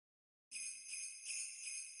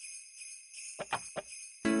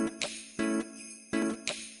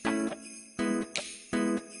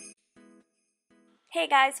Hey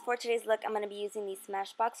guys, for today's look I'm going to be using the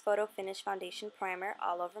Smashbox Photo Finish Foundation Primer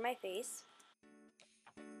all over my face.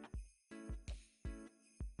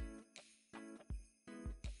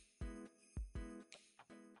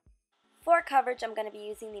 For coverage I'm going to be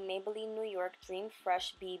using the Maybelline New York Dream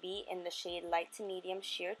Fresh BB in the shade Light to Medium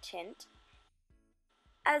Sheer Tint.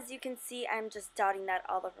 As you can see, I'm just dotting that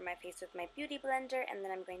all over my face with my beauty blender, and then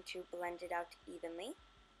I'm going to blend it out evenly.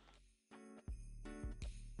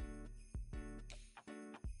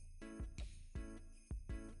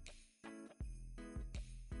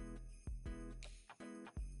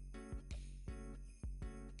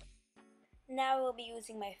 Now we'll be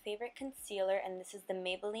using my favorite concealer, and this is the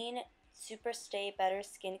Maybelline Super Stay Better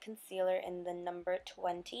Skin Concealer in the number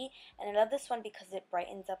 20. And I love this one because it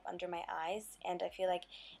brightens up under my eyes, and I feel like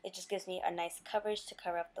it just gives me a nice coverage to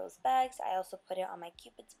cover up those bags. I also put it on my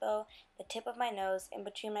cupid's bow, the tip of my nose, in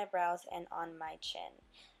between my brows, and on my chin.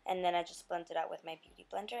 And then I just blend it out with my beauty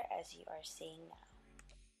blender, as you are seeing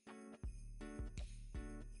now.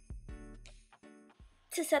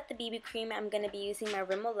 To set the BB cream, I'm going to be using my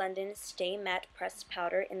Rimmel London Stay Matte Pressed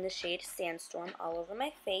Powder in the shade Sandstorm all over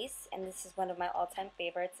my face, and this is one of my all-time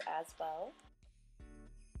favorites as well.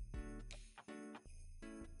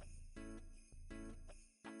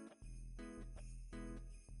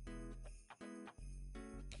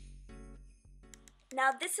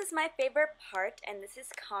 Now this is my favorite part, and this is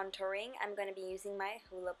contouring. I'm going to be using my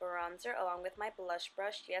Hoola bronzer along with my blush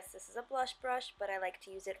brush. Yes, this is a blush brush, but I like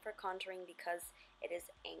to use it for contouring because it is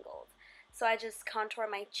angled. So I just contour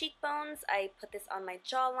my cheekbones, I put this on my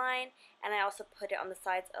jawline, and I also put it on the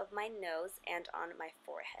sides of my nose and on my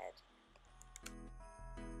forehead.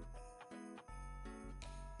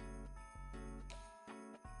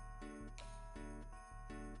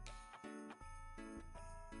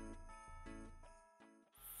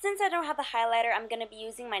 Since I don't have the highlighter, I'm going to be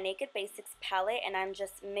using my Naked Basics palette, and I'm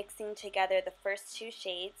just mixing together the first two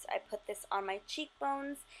shades. I put this on my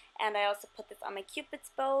cheekbones, and I also put this on my cupid's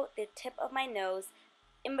bow, the tip of my nose,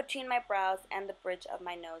 in between my brows, and the bridge of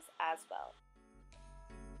my nose as well.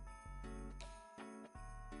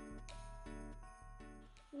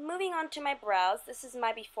 Moving on to my brows, this is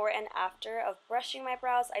my before and after of brushing my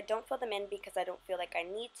brows. I don't fill them in because I don't feel like I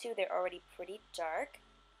need to. They're already pretty dark.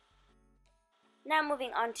 Now moving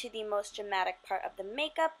on to the most dramatic part of the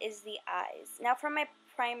makeup is the eyes. Now for my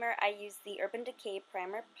primer, I use the Urban Decay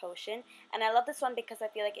Primer Potion, and I love this one because I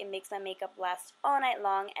feel like it makes my makeup last all night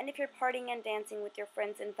long, and if you're partying and dancing with your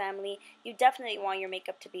friends and family, you definitely want your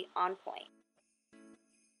makeup to be on point.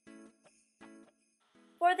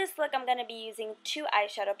 For this look, I'm going to be using two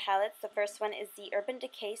eyeshadow palettes. The first one is the Urban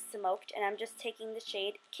Decay Smoked, and I'm just taking the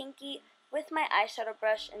shade Kinky with my eyeshadow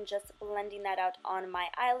brush and just blending that out on my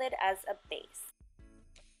eyelid as a base.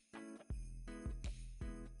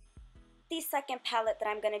 The second palette that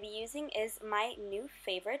I'm going to be using is my new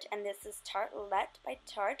favorite, and this is Tartelette by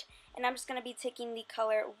Tarte, and I'm just going to be taking the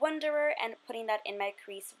color Wanderer and putting that in my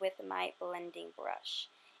crease with my blending brush.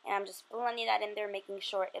 And I'm just blending that in there, making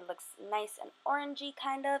sure it looks nice and orangey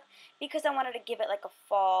kind of, because I wanted to give it like a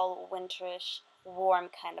fall, winterish, warm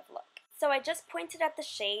kind of look. So I just pointed at the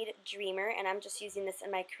shade Dreamer, and I'm just using this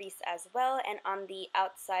in my crease as well and on the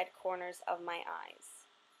outside corners of my eyes.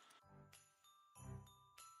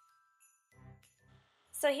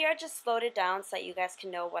 So here I just slowed it down so that you guys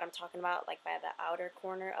can know what I'm talking about, like by the outer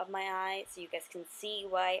corner of my eye, so you guys can see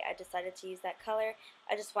why I decided to use that color.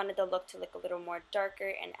 I just wanted the look to look a little more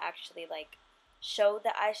darker and actually like show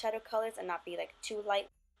the eyeshadow colors and not be like too light.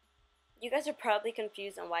 You guys are probably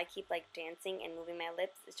confused on why I keep like dancing and moving my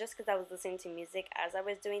lips. It's just because I was listening to music as I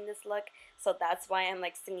was doing this look, so that's why I'm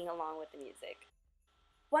like singing along with the music.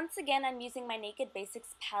 Once again, I'm using my Naked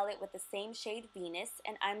Basics palette with the same shade Venus,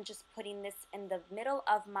 and I'm just putting this in the middle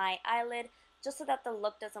of my eyelid just so that the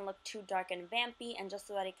look doesn't look too dark and vampy, and just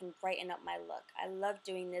so that it can brighten up my look. I love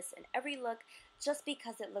doing this in every look just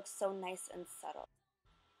because it looks so nice and subtle.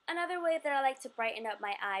 Another way that I like to brighten up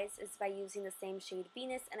my eyes is by using the same shade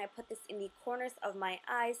Venus, and I put this in the corners of my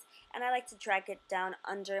eyes, and I like to drag it down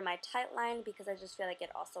under my tight line because I just feel like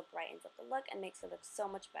it also brightens up the look and makes it look so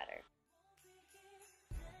much better.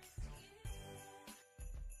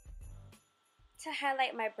 To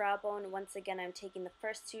highlight my brow bone, once again I'm taking the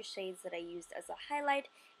first two shades that I used as a highlight,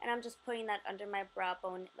 and I'm just putting that under my brow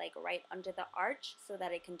bone, like right under the arch, so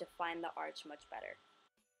that it can define the arch much better.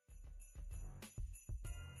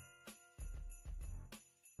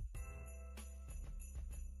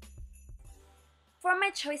 For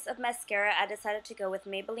my choice of mascara, I decided to go with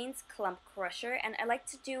Maybelline's Clump Crusher, and I like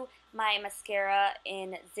to do my mascara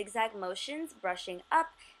in zigzag motions, brushing up,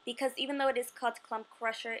 because even though it is called Clump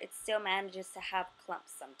Crusher, it still manages to have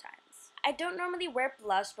clumps sometimes. I don't normally wear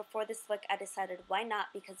blush, but for this look I decided why not,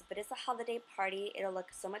 because if it is a holiday party, it'll look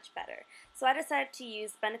so much better. So I decided to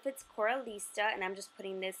use Benefit's Coralista, and I'm just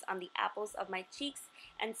putting this on the apples of my cheeks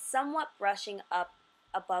and somewhat brushing up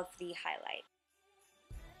above the highlight.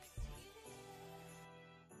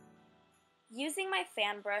 Using my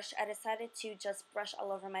fan brush, I decided to just brush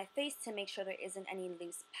all over my face to make sure there isn't any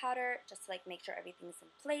loose powder, just to make sure everything's in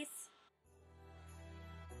place.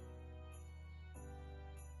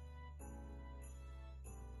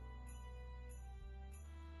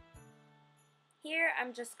 Here,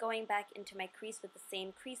 I'm just going back into my crease with the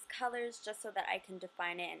same crease colors just so that I can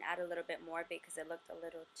define it and add a little bit more, because it looked a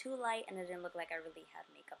little too light and it didn't look like I really had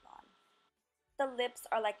makeup on. The lips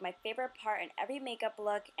are like my favorite part in every makeup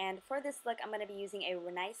look, and for this look I'm going to be using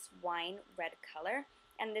a nice wine red color,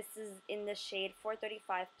 and this is in the shade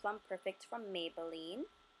 435 Plum Perfect from Maybelline.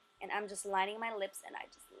 And I'm just lining my lips, and I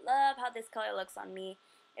just love how this color looks on me.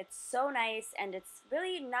 It's so nice, and it's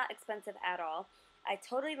really not expensive at all. I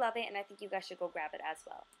totally love it, and I think you guys should go grab it as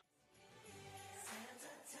well.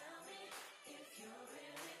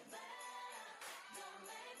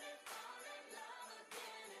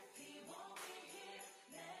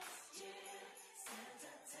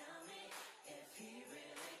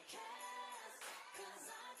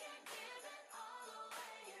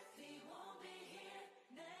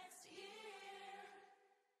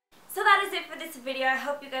 So that is it for this video. I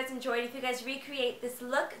hope you guys enjoyed. If you guys recreate this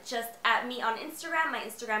look, just at me on Instagram. My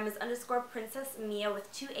Instagram is _PrincessMia with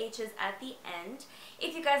 2 H's at the end.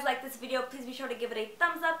 If you guys like this video, please be sure to give it a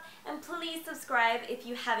thumbs up, and please subscribe if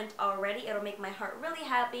you haven't already. It'll make my heart really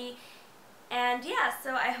happy. And yeah,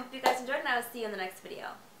 so I hope you guys enjoyed, and I will see you in the next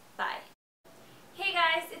video. Bye. Hey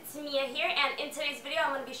guys, it's Mia here, and in today's video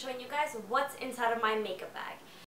I'm going to be showing you guys what's inside of my makeup bag.